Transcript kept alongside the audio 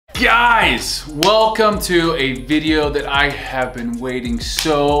Guys, welcome to a video that I have been waiting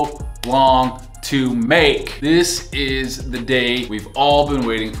so long to make. This is the day we've all been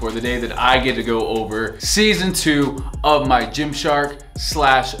waiting for, the day that I get to go over season 2 of my Gymshark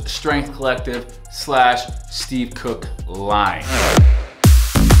 / Strength Collective / Stevecook line.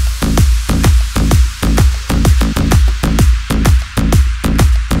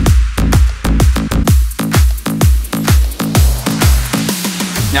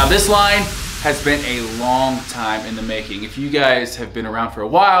 Now this line has been a long time in the making. If you guys have been around for a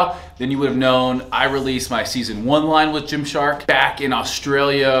while, then you would have known I released my season 1 line with Gymshark back in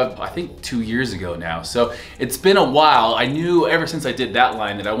Australia, I think 2 years ago now. So it's been a while. I knew ever since I did that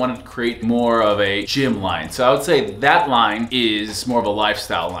line that I wanted to create more of a gym line. So I would say that line is more of a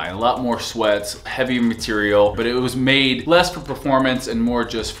lifestyle line, a lot more sweats, heavy material, but it was made less for performance and more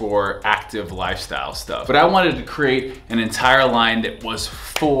just for active lifestyle stuff. But I wanted to create an entire line that was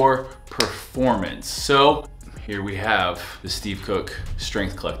for performance. So here we have the Stevecook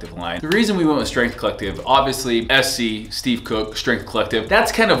Strength Collective line. The reason we went with Strength Collective, obviously SC, Stevecook, Strength Collective,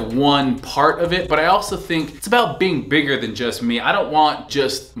 that's kind of one part of it, but I also think it's about being bigger than just me. I don't want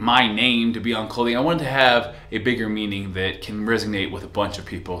just my name to be on clothing. I wanted to have a bigger meaning that can resonate with a bunch of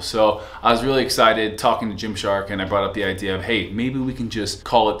people. So I was really excited talking to Gymshark, and I brought up the idea of, hey, maybe we can just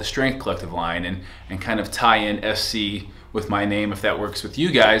call it the Strength Collective line and kind of tie in SC with my name if that works with you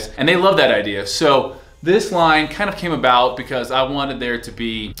guys. And they love that idea. So this line kind of came about because I wanted there to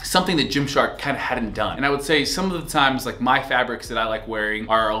be something that Gymshark kind of hadn't done. And I would say some of the times, like, my fabrics that I like wearing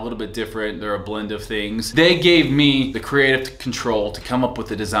are a little bit different. They're a blend of things. They gave me the creative control to come up with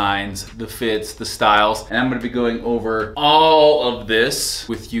the designs, the fits, the styles. And I'm gonna be going over all of this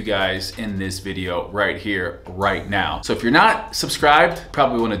with you guys in this video right here, right now. So if you're not subscribed,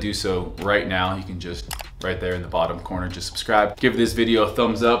 probably wanna do so right now. You can just right there in the bottom corner, just subscribe. Give this video a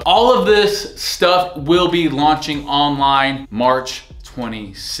thumbs up. All of this stuff will be launching online March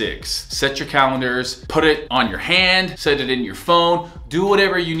 26th. Set your calendars, put it on your hand, set it in your phone, do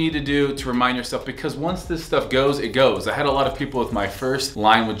whatever you need to do to remind yourself, because once this stuff goes, it goes. I had a lot of people with my first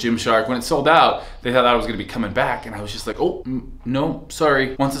line with Gymshark, when it sold out, they thought I was gonna be coming back, and I was just like, oh, no,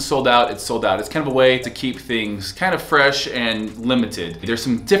 sorry. Once it's sold out, it's sold out. It's kind of a way to keep things kind of fresh and limited. There's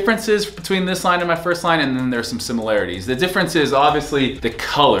some differences between this line and my first line, and then there's some similarities. The difference is obviously the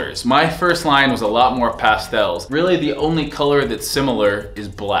colors. My first line was a lot more pastels. Really, the only color that's similar is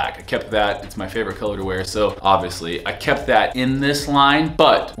black. I kept that, it's my favorite color to wear, so obviously I kept that in this line,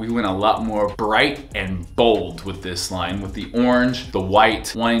 but we went a lot more bright and bold with this line, with the orange, the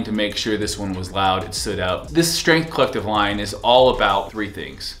white, wanting to make sure this one was loud, it stood out. This Strength Collective line is all about 3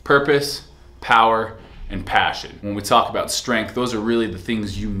 things: purpose, power, and passion. When we talk about strength, those are really the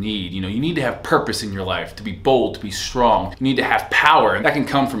things you need. You know, you need to have purpose in your life, to be bold, to be strong. You need to have power, and that can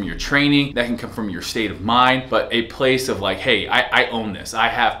come from your training, that can come from your state of mind, but a place of like, hey, I own this. I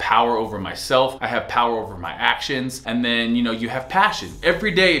have power over myself. I have power over my actions. And then, you know, you have passion.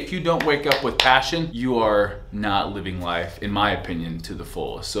 Every day, if you don't wake up with passion, you are not living life, in my opinion, to the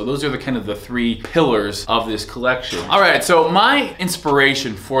fullest. So those are the kind of the 3 pillars of this collection. All right, so my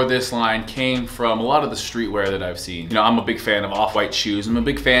inspiration for this line came from a lot of the streetwear that I've seen. You know, I'm a big fan of off-white shoes. I'm a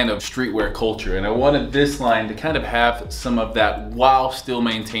big fan of streetwear culture, and I wanted this line to kind of have some of that while still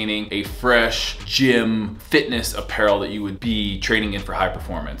maintaining a fresh gym fitness apparel that you would be training in for high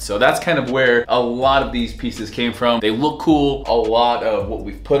performance. So that's kind of where a lot of these pieces came from. They look cool. A lot of what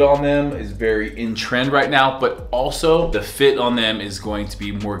we've put on them is very in trend right now, but also the fit on them is going to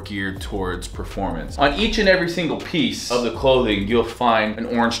be more geared towards performance. On each and every single piece of the clothing, you'll find an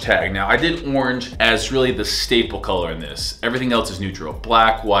orange tag. Now, I did orange as really the staple color in this. Everything else is neutral: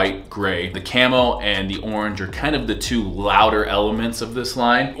 black, white, gray. The camo and the orange are kind of the 2 louder elements of this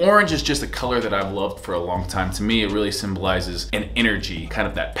line. Orange is just a color that I've loved for a long time. To me, it really symbolizes an energy, kind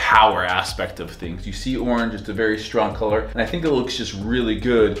of that power aspect of things. You see orange, it's a very strong color, and I think it looks just really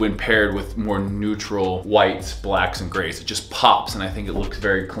good when paired with more neutral whites, blacks, and grays. It just pops, and I think it looks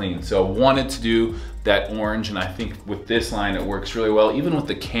very clean. So I wanted to do that orange, and I think with this line it works really well. Even with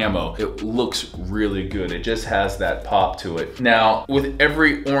the camo, it looks really good. It just has that pop to it. Now, with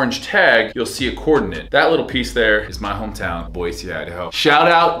every orange tag, you'll see a coordinate. That little piece there is my hometown, Boise, Idaho. Shout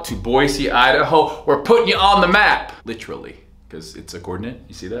out to Boise, Idaho. We're putting you on the map, literally. because it's a coordinate.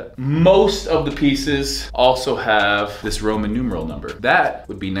 You see that? Most of the pieces also have this Roman numeral number. That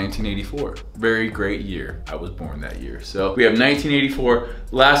would be 1984. Very great year. I was born that year. So we have 1984,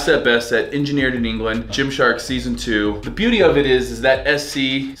 last set, best set, engineered in England, Gymshark season 2. The beauty of it is that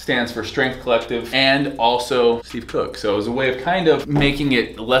SC stands for Strength Collective and also Stevecook. So it was a way of kind of making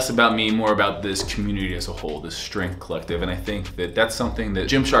it less about me, more about this community as a whole, this Strength Collective. And I think that that's something that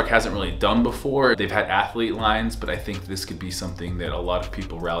Gymshark hasn't really done before. They've had athlete lines, but I think this could be something that a lot of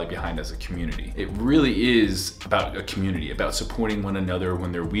people rally behind as a community. It really is about a community, about supporting one another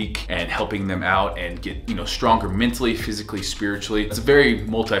when they're weak and helping them out and get, you know, stronger mentally, physically, spiritually. It's very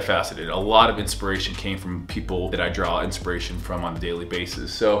multifaceted. A lot of inspiration came from people that I draw inspiration from on a daily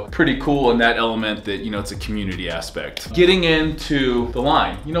basis. So pretty cool in that element that, you know, it's a community aspect. Getting into the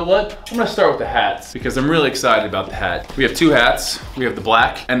line, you know what? I'm gonna start with the hats because I'm really excited about the hat. We have 2 hats. We have the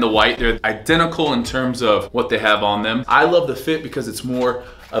black and the white. They're identical in terms of what they have on them. I love the fit because it's more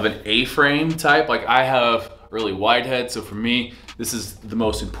of an A-frame type. Like I have really wide head, so for me, this is the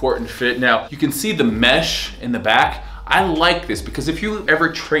most important fit. Now, you can see the mesh in the back. I like this because if you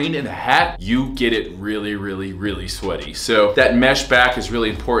ever train in a hat, you get it really, really, really sweaty. So that mesh back is really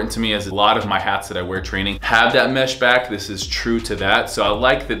important to me, as a lot of my hats that I wear training have that mesh back. This is true to that. So I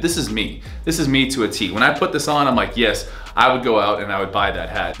like that this is me. This is me to a T. When I put this on, I'm like, yes, I would go out and I would buy that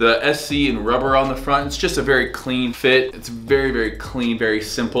hat. The SC and rubber on the front, it's just a very clean fit. It's very, very clean, very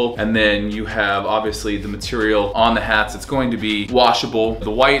simple. And then you have obviously the material on the hats. It's going to be washable. The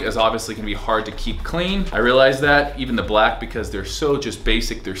white is obviously gonna be hard to keep clean. I realize that. Even the black, because they're so just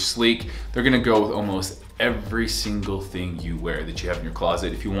basic, they're sleek. They're gonna go with almost every single thing you wear that you have in your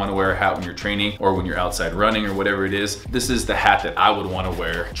closet. If you want to wear a hat when you're training or when you're outside running or whatever it is, this is the hat that I would want to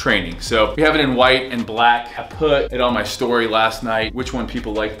wear training. So we have it in white and black. I put it on my story last night, which one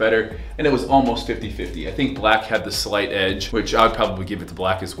people like better, and it was almost 50-50. I think black had the slight edge, which I would probably give it to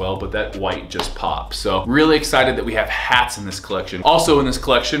black as well, but that white just pops. So really excited that we have hats in this collection. Also in this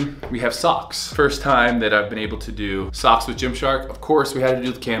collection, we have socks. First time that I've been able to do socks with Gymshark. Of course, we had to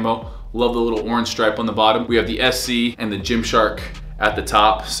do the camo. Love the little orange stripe on the bottom. We have the SC and the Gymshark at the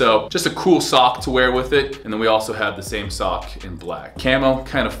top. So just a cool sock to wear with it. And then we also have the same sock in black. Camo,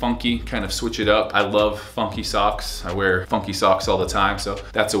 kind of funky, kind of switch it up. I love funky socks. I wear funky socks all the time. So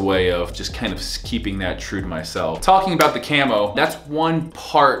that's a way of just kind of keeping that true to myself. Talking about the camo, that's one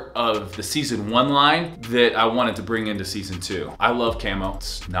part of the season 1 line that I wanted to bring into season 2. I love camo,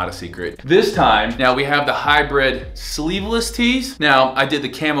 it's not a secret. This time, now we have the hybrid sleeveless tees. Now I did the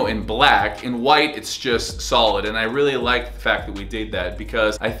camo in black. In white, it's just solid. And I really like the fact that we did that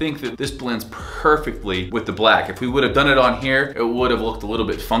because I think that this blends perfectly with the black. If we would have done it on here, it would have looked a little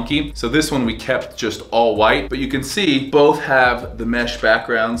bit funky. So this one we kept just all white, but you can see both have the mesh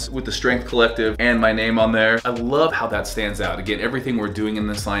backgrounds with the Strength Collective and my name on there. I love how that stands out. Again, everything we're doing in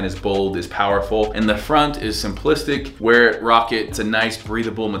this line is bold, is powerful, and the front is simplistic. Wear it, rock it. It's a nice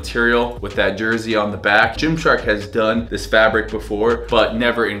breathable material with that jersey on the back. Gymshark has done this fabric before, but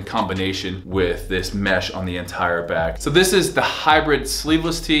never in combination with this mesh on the entire back. So this is the hybrid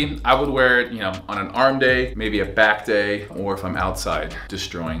sleeveless tee. I would wear it, you know, on an arm day, maybe a back day, or if I'm outside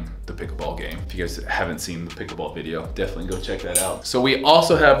destroying the pickleball game. If you guys haven't seen the pickleball video, definitely go check that out. So we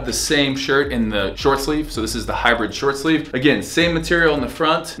also have the same shirt in the short sleeve. So this is the hybrid short sleeve. Again, same material in the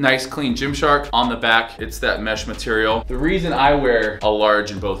front, nice clean Gymshark. On the back, it's that mesh material. The reason I wear a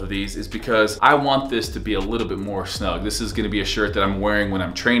large in both of these is because I want this to be a little bit more snug. This is gonna be a shirt that I'm wearing when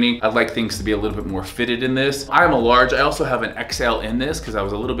I'm training. I'd like things to be a little bit more fitted in this. I'm a large. I also have an XL in this because I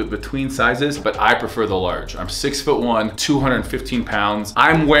was a little bit between sizes, but I prefer the large. I'm 6'1", 215 pounds.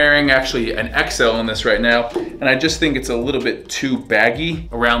 I'm wearing actually an XL in this right now, and I just think it's a little bit too baggy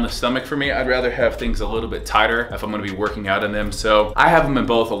around the stomach for me. I'd rather have things a little bit tighter if I'm gonna be working out in them. So I have them in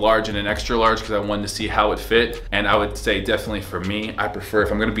both a large and an extra large because I wanted to see how it fit. And I would say definitely for me, I prefer,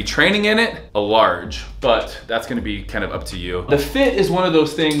 if I'm gonna be training in it, a large, but that's gonna be kind of up to you. The fit is one of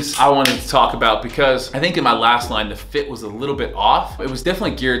those things I wanted to talk about because I think in my last line, the fit was a little bit off. It was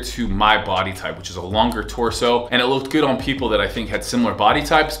definitely geared to my body type, which is a longer torso, and it looked good on people that I think had similar body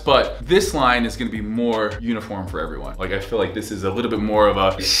types, but this line is gonna be more uniform for everyone. Like I feel like this is a little bit more of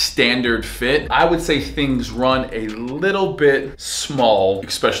a standard fit. I would say things run a little bit small,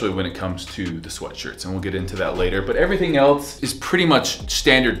 especially when it comes to the sweatshirts, and we'll get into that later, but everything else is pretty much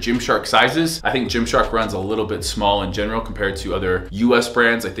standard Gymshark sizes. I think Gymshark runs a little bit small in general compared to other US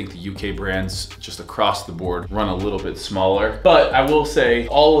brands. I think the UK brands just across the board run a little bit smaller, but I will say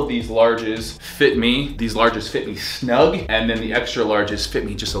all of these larges fit me. These larges fit me snug, and then the extra larges fit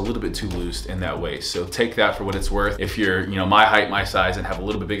me just just a little bit too loose in that waist. So take that for what it's worth. If you're, you know, my height, my size, and have a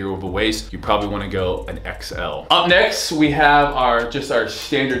little bit bigger of a waist, you probably want to go an XL. Up next, we have our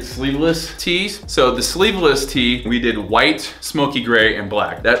standard sleeveless tees. So the sleeveless tee, we did white, smoky gray, and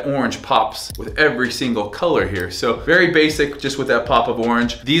black. That orange pops with every single color here. So very basic, just with that pop of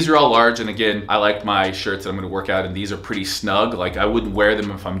orange. These are all large, and again, I like my shirts that I'm gonna work out, and these are pretty snug. Like, I wouldn't wear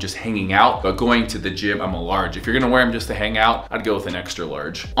them if I'm just hanging out, but going to the gym, I'm a large. If you're gonna wear them just to hang out, I'd go with an extra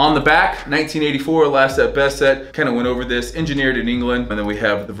large. On the back, 1984, last set, best set, kind of went over this, engineered in England, and then we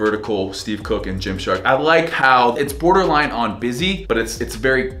have the vertical Stevecook and Gymshark. I like how it's borderline on busy, but it's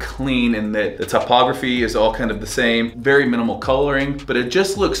very clean in that the typography is all kind of the same, very minimal coloring, but it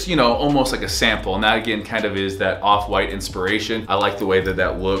just looks, you know, almost like a sample. And that again kind of is that off-white inspiration. I like the way that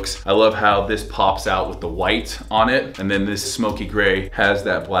that looks. I love how this pops out with the white on it, and then this smoky gray has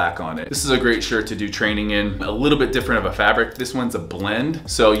that black on it. This is a great shirt to do training in. A little bit different of a fabric. This one's a blend,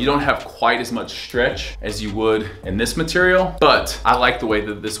 so you don't have quite as much stretch as you would in this material, but I like the way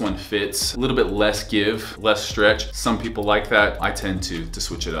that this one fits. A little bit less give, less stretch. Some people like that. I tend to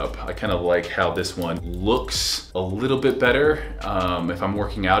switch it up. I kind of like how this one looks a little bit better if I'm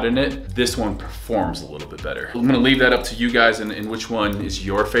working out in it. This one performs a little bit better. I'm gonna leave that up to you guys and which one is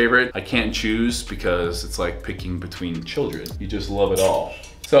your favorite. I can't choose because it's like picking between children. You just love it all.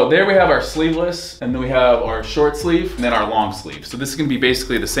 So there we have our sleeveless, and then we have our short sleeve, and then our long sleeve. So this is gonna be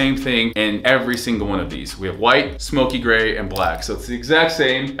basically the same thing in every single one of these. We have white, smoky gray, and black. So it's the exact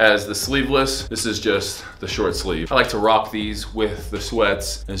same as the sleeveless. This is just the short sleeve. I like to rock these with the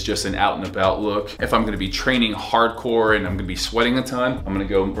sweats. It's just an out and about look. If I'm gonna be training hardcore and I'm gonna be sweating a ton, I'm gonna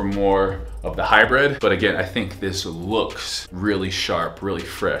go for more of the hybrid. But again, I think this looks really sharp, really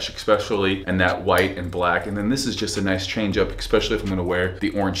fresh, especially in that white and black. And then this is just a nice change up, especially if I'm gonna wear the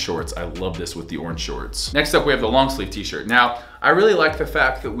orange shorts. I love this with the orange shorts. Next up, we have the long sleeve t-shirt. Now, I really like the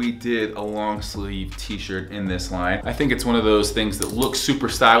fact that we did a long sleeve t-shirt in this line. I think it's one of those things that looks super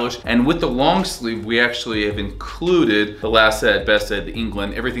stylish. And with the long sleeve, we actually have included the last set, best set, the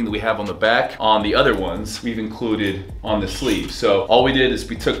England, everything that we have on the back. On the other ones, we've included on the sleeve. So all we did is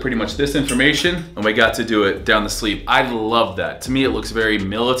we took pretty much this information and we got to do it down the sleeve. I love that. To me, it looks very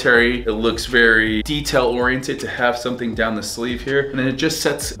military. It looks very detail oriented to have something down the sleeve here. And then it just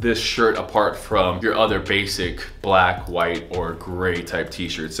sets this shirt apart from your other basic black, white, or gray type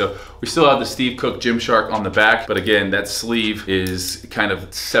t-shirt. So we still have the Stevecook Gymshark on the back, but again, that sleeve is kind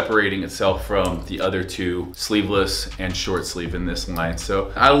of separating itself from the other two, sleeveless and short sleeve in this line.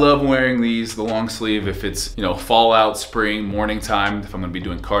 So I love wearing these, the long sleeve, if it's, you know, fall out, spring, morning time, if I'm gonna be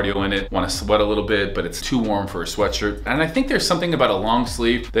doing cardio in it, wanna sweat a little bit, but it's too warm for a sweatshirt. And I think there's something about a long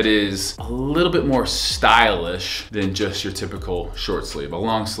sleeve that is a little bit more stylish than just your typical short sleeve. A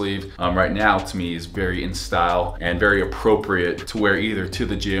long sleeve right now to me is very in style and very appropriate to wear either to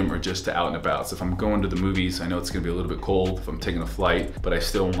the gym or just to out and about. So if I'm going to the movies, I know it's gonna be a little bit cold if I'm taking a flight, but I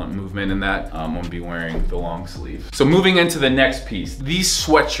still want movement in that. I'm gonna be wearing the long sleeve. So moving into the next piece, these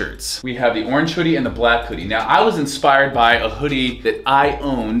sweatshirts. We have the orange hoodie and the black hoodie. Now I was inspired by a hoodie that I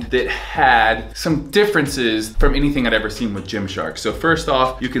owned that had some differences from anything I'd ever seen with Gymshark. So first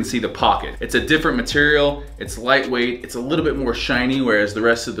off, you can see the pocket. It's a different material, it's lightweight, it's a little bit more shiny, whereas the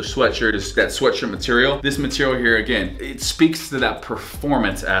rest of the sweatshirt is that sweatshirt material. This material here, again, it speaks to that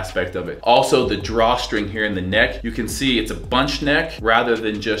performance aspect of it. Also, the drawstring here in the neck, you can see it's a bunch neck rather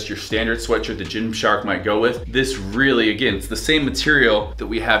than just your standard sweatshirt that Gymshark might go with. This really, again, it's the same material that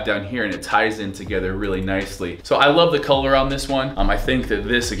we have down here, and it ties in together really nicely. So I love the color on this one. I think that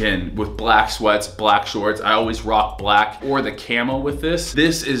this, again, with black sweats, black shorts, I always rock black or the camo with this.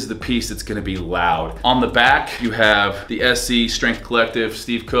 This is the piece that's gonna be loud. On the back, you have the SC Strength Collective,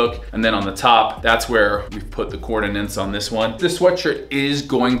 Stevecook, and then on the top, that's where we've put the coordinates on this one. This sweatshirt is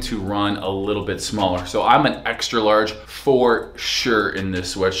going to run a little bit smaller. So I'm an extra large for sure in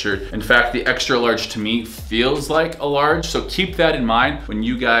this sweatshirt. In fact, the extra large to me feels like a large. So keep that in mind when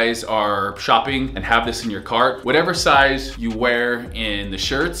you guys are shopping and have this in your cart. Whatever size you wear in the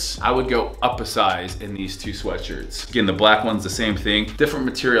shirts, I would go up a size in these two sweatshirts. Again, the black one's the same thing. Different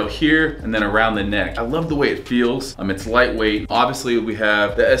material here and then around the neck. I love the way it feels. It's lightweight. Obviously, we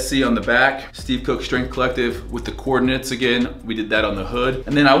have the SC on the back, Stevecook Strength Collective with the coordinates again. We did that on the hood.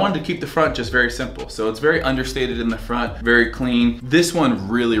 And then I wanted to keep the front just very simple. So it's very understated in the front, very clean. This one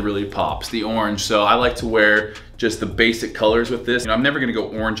really, really pops, the orange. So I like to wear just the basic colors with this. You know, I'm never gonna go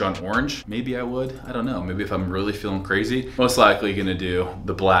orange on orange. Maybe I would, I don't know. Maybe if I'm really feeling crazy, most likely gonna do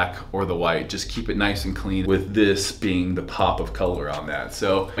the black or the white. Just keep it nice and clean with this being the pop of color on that.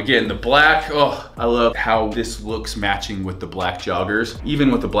 So again, the black, oh, I love how this looks matching with the black joggers.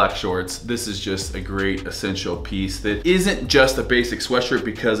 Even with the black shorts, this is just a great essential piece that isn't just a basic sweatshirt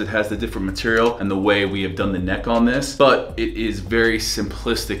because it has the different material and the way we have done the neck on this, but it is very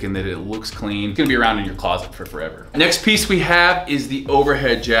simplistic in that it looks clean. It's gonna be around in your closet for forever. Next piece we have is the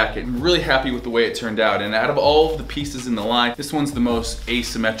overhead jacket. I'm really happy with the way it turned out. And out of all of the pieces in the line, this one's the most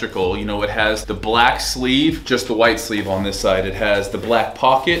asymmetrical. You know, it has the black sleeve, just the white sleeve on this side. It has the black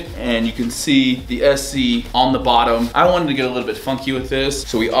pocket, and you can see the SC on the bottom. I wanted to get a little bit funky with this,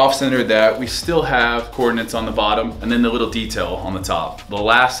 so we off-centered that. We still have coordinates on the bottom, and then the little detail on the top. The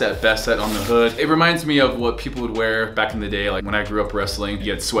last set, best set on the hood. It reminds me of what people would wear back in the day, like when I grew up wrestling.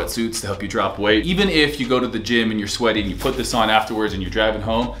 You had sweatsuits to help you drop weight. Even if you go to the gym and you're sweaty and you put this on afterwards and you're driving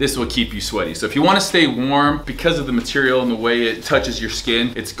home, this will keep you sweaty. So if you want to stay warm, because of the material and the way it touches your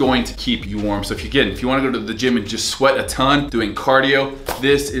skin, it's going to keep you warm. So if you want to go to the gym and just sweat a ton doing cardio,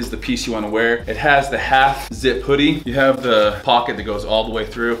 this is the piece you want to wear. It has the half zip hoodie. You have the pocket that goes all the way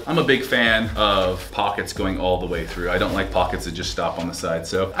through. I'm a big fan of pockets going all the way through. I don't like pockets that just stop on the side.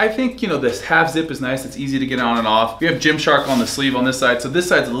 So I think, you know, this half zip is nice. It's easy to get on and off. We have Gymshark on the sleeve on this side. So this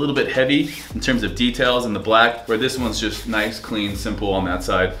side's a little bit heavy in terms of details in the black, where this one's just nice, clean, simple on that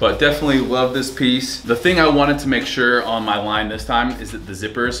side. But definitely love this piece. The thing I wanted to make sure on my line this time is that the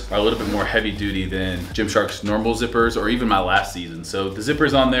zippers are a little bit more heavy duty than Gymshark's normal zippers, or even my last season. So the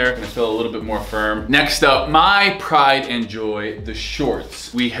zippers on there are gonna feel a little bit more firm. Next up, my pride and joy, the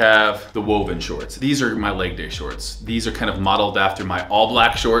shorts. We have the woven shorts. These are my leg day shorts. These are kind of modeled after my all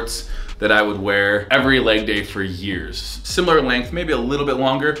black shorts that I would wear every leg day for years. Similar length, maybe a little bit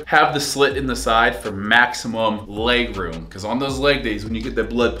longer. Have the slit in the side for maximum leg room, because on those leg days, when you get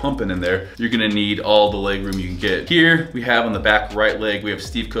that blood pumping in there, you're gonna need all the leg room you can get. Here, we have on the back right leg, we have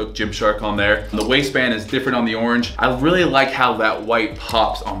Stevecook Gymshark on there. The waistband is different on the orange. I really like how that white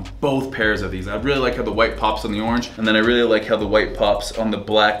pops on both pairs of these. I really like how the white pops on the orange, and then I really like how the white pops on the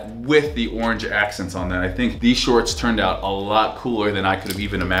black with the orange accents on that. I think these shorts turned out a lot cooler than I could have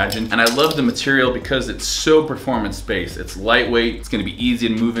even imagined. And I love the material because it's so performance-based. It's lightweight, it's gonna be easy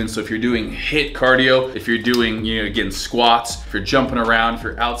to move in. So if you're doing HIIT cardio, if you're doing, you know, again, squats, if you're jumping around, if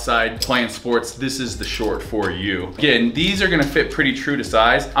you're outside playing sports, this is the short for you. Again, these are gonna fit pretty true to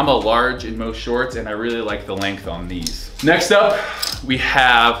size. I'm a large in most shorts, and I really like the length on these. Next up, we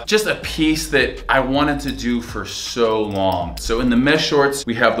have just a piece that I wanted to do for so long. So in the mesh shorts,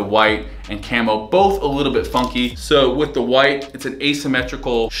 we have the white and camo, both a little bit funky. So with the white, it's an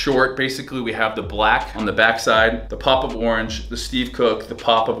asymmetrical short. Basically, we have the black on the backside, the pop of orange, the Stevecook, the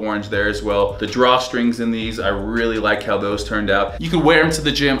pop of orange there as well. The drawstrings in these, I really like how those turned out. You can wear them to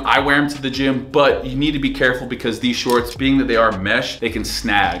the gym. I wear them to the gym, but you need to be careful because these shorts, being that they are mesh, they can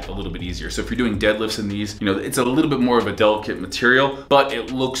snag a little bit easier. So if you're doing deadlifts in these, you know, it's a little bit more of a delicate material, but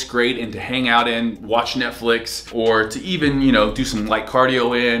it looks great and to hang out in, watch Netflix, or to even, you know, do some light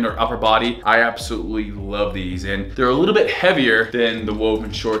cardio in or upper body. I absolutely love these, and they're a little bit heavier than the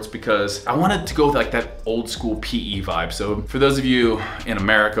woven shorts because I wanted to go with like that old school PE vibe. So for those of you in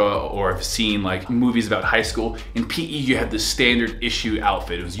America or have seen like movies about high school, in PE you had this standard issue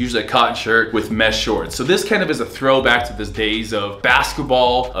outfit. It was usually a cotton shirt with mesh shorts. So this kind of is a throwback to the days of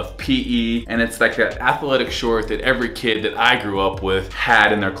basketball, of PE, and it's like an athletic short that every kid that I grew up with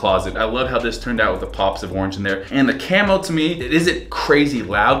had in their closet. I love how this turned out with the pops of orange in there. And the camo, to me, it isn't crazy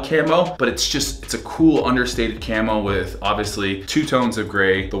loud camo, but it's a cool understated camo with obviously two tones of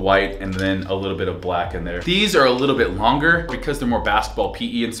gray, the white, and then a little bit of black in there. These are a little bit longer because they're more basketball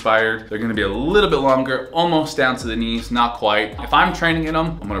PE inspired. They're gonna be a little bit longer, almost down to the knees, not quite. If I'm training in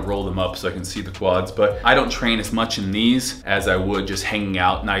them, I'm gonna roll them up so I can see the quads, but I don't train as much in these as I would just hanging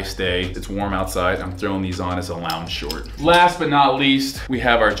out, nice day. It's warm outside, I'm throwing these on as a lounge short. Last but not least, we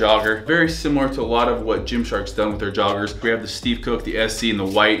have our jogger. Very similar to a lot of what Gymshark's done with their joggers. We have the Stevecook, the SC, and the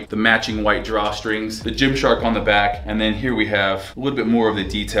white, the matching white drawstrings, the Gymshark on the back, and then here we have a little bit more of the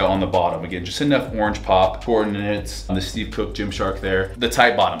detail on the bottom. Again, just enough orange pop, coordinates on the Stevecook Gymshark there. The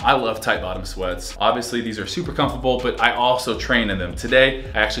tight bottom. I love tight bottom sweats. Obviously, these are super comfortable, but I also train in them. Today,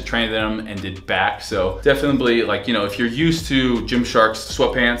 I actually trained in them and did back, so definitely, like, you know, if you're used to Gymshark's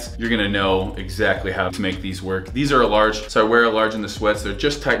sweatpants, you're gonna know exactly how to make these work. These are a large, so I wear a large in the sweats. They're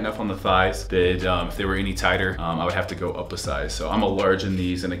just tight enough on the thighs that if they were any tighter, I would have to go up a size. So I'm a large in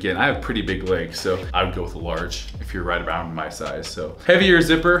these, and again, I have pretty big legs, so I would go with a large if you're right around my size. So heavier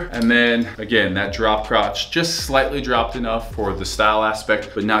zipper, and then again, that drop crotch, just slightly dropped enough for the style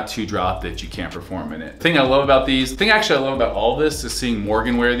aspect, but not too dropped that you can't perform in it. The thing I love about these, the thing actually I love about all this is seeing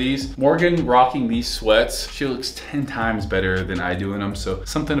Morgan wear these. Morgan rocking these sweats, she looks 10 times better than I do in them. So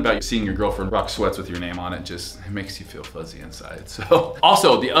something about seeing your girlfriend rock sweats with your name on it, just, it makes you feel fuzzy inside. So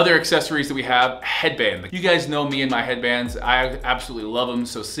also the other accessories that we have, headband. You guys know me and my headbands. I absolutely love them.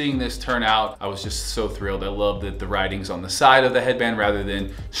 So seeing this turn out, I was just so thrilled. I love that the writing's on the side of the headband rather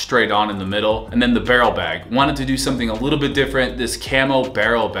than straight on in the middle. And then the barrel bag. Wanted to do something a little bit different, this camo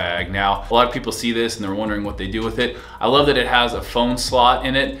barrel bag. Now, a lot of people see this and they're wondering what they do with it. I love that it has a phone slot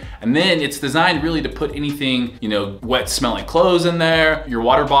in it. And then it's designed really to put anything, you know, wet smelling clothes in there, your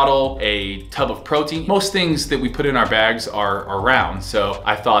water bottle, a tub of protein. Most things that we put in our bags are round. So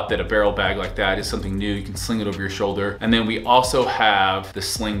I thought that a barrel bag like that is something new. You can sling it over your shoulder. And then we also have the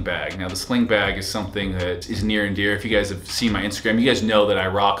sling bag. Now the sling bag is something that is near and dear. If you guys have seen my Instagram, you guys know that I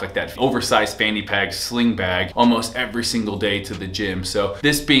rock like that oversized fanny pack sling bag almost every single day to the gym. So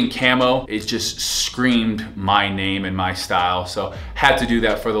this being camo, it just screamed my name and my style. So had to do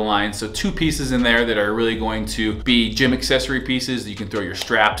that for the line. So 2 pieces in there that are really going to be gym accessory pieces. You can throw your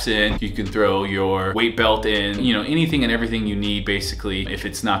straps in, you can throw your weight belt in, you know, anything and everything you need basically if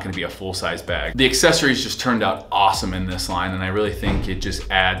it's not gonna be a full-size bag. The accessories just turned out awesome in this line, and I really think it just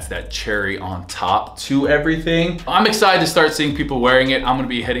adds that cherry on top to everything. I'm excited to start seeing people wearing it. I'm gonna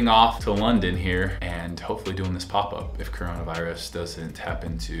be heading off to London here and hopefully doing this pop-up if coronavirus doesn't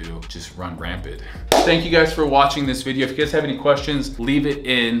happen to just run rampant. Thank you guys for watching this video. If you guys have any questions, leave it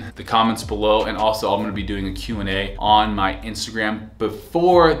in the comments below. And also I'm gonna be doing a Q&A on my Instagram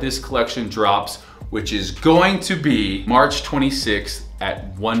before this collection drops, which is going to be March 26th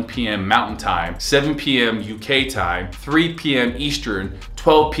at 1 p.m. Mountain Time, 7 p.m. UK time, 3 p.m. Eastern,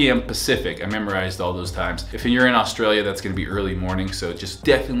 12 p.m. Pacific. I memorized all those times. If you're in Australia, that's gonna be early morning, so just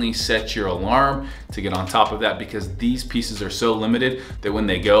definitely set your alarm to get on top of that, because these pieces are so limited that when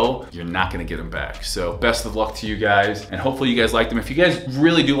they go, you're not gonna get them back. So best of luck to you guys, and hopefully you guys like them. If you guys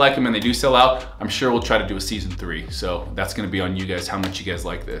really do like them and they do sell out, I'm sure we'll try to do a season 3. So that's gonna be on you guys how much you guys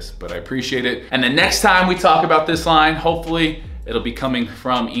like this, but I appreciate it. And the next time we talk about this line, hopefully it'll be coming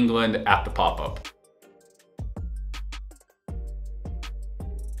from England at the pop-up.